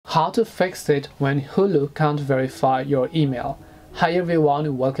How to fix it when Hulu can't verify your email. Hi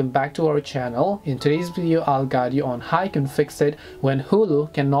everyone, welcome back to our channel. In today's video, I'll guide you on how you can fix it when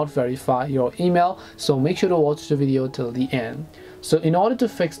Hulu cannot verify your email. So make sure to watch the video till the end. So in order to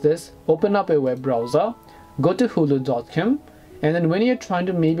fix this, open up a web browser, go to hulu.com, and then when you're trying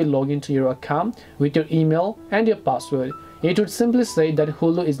to maybe log into your account with your email and your password, it would simply say that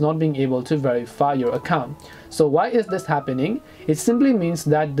Hulu is not being able to verify your account. So why is this happening? It simply means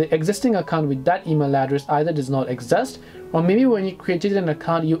that the existing account with that email address either does not exist, or maybe when you created an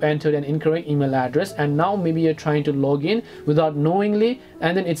account you entered an incorrect email address and now maybe you're trying to log in without knowingly,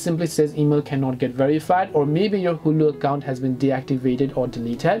 and then it simply says email cannot get verified, or maybe your Hulu account has been deactivated or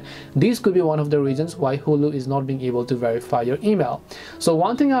deleted. These could be one of the reasons why Hulu is not being able to verify your email. So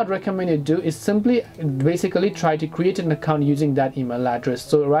one thing I'd recommend you do is simply basically try to create an account using that email address.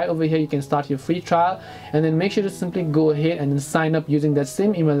 So right over here you can start your free trial, and then make sure to simply go ahead and then sign up using that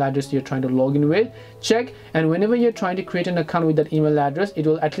same email address you're trying to log in with. Check, and whenever you're trying to create an account with that email address, it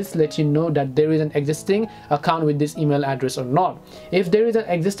will at least let you know that there is an existing account with this email address or not. If there is an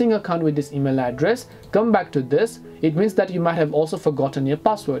existing account with this email address, come back to this. It means that you might have also forgotten your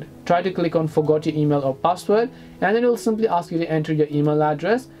password. Try to click on forgot your email or password, and then it will simply ask you to enter your email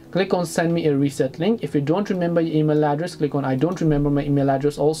address. Click on send me a reset link. If you don't remember your email address, click on I don't remember my email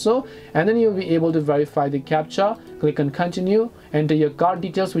address also, and then you'll be able to verify the captcha. Click on continue, enter your card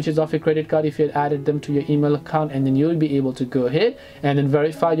details, which is of your credit card if you had added them to your email account, and then you'll be able to go ahead and then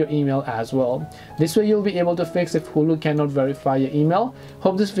verify your email as well. This way you'll be able to fix if Hulu cannot verify your email.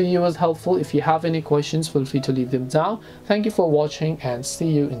 Hope this video was helpful. If you have any questions, feel free to leave them down. Thank you for watching and see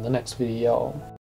you in the next video.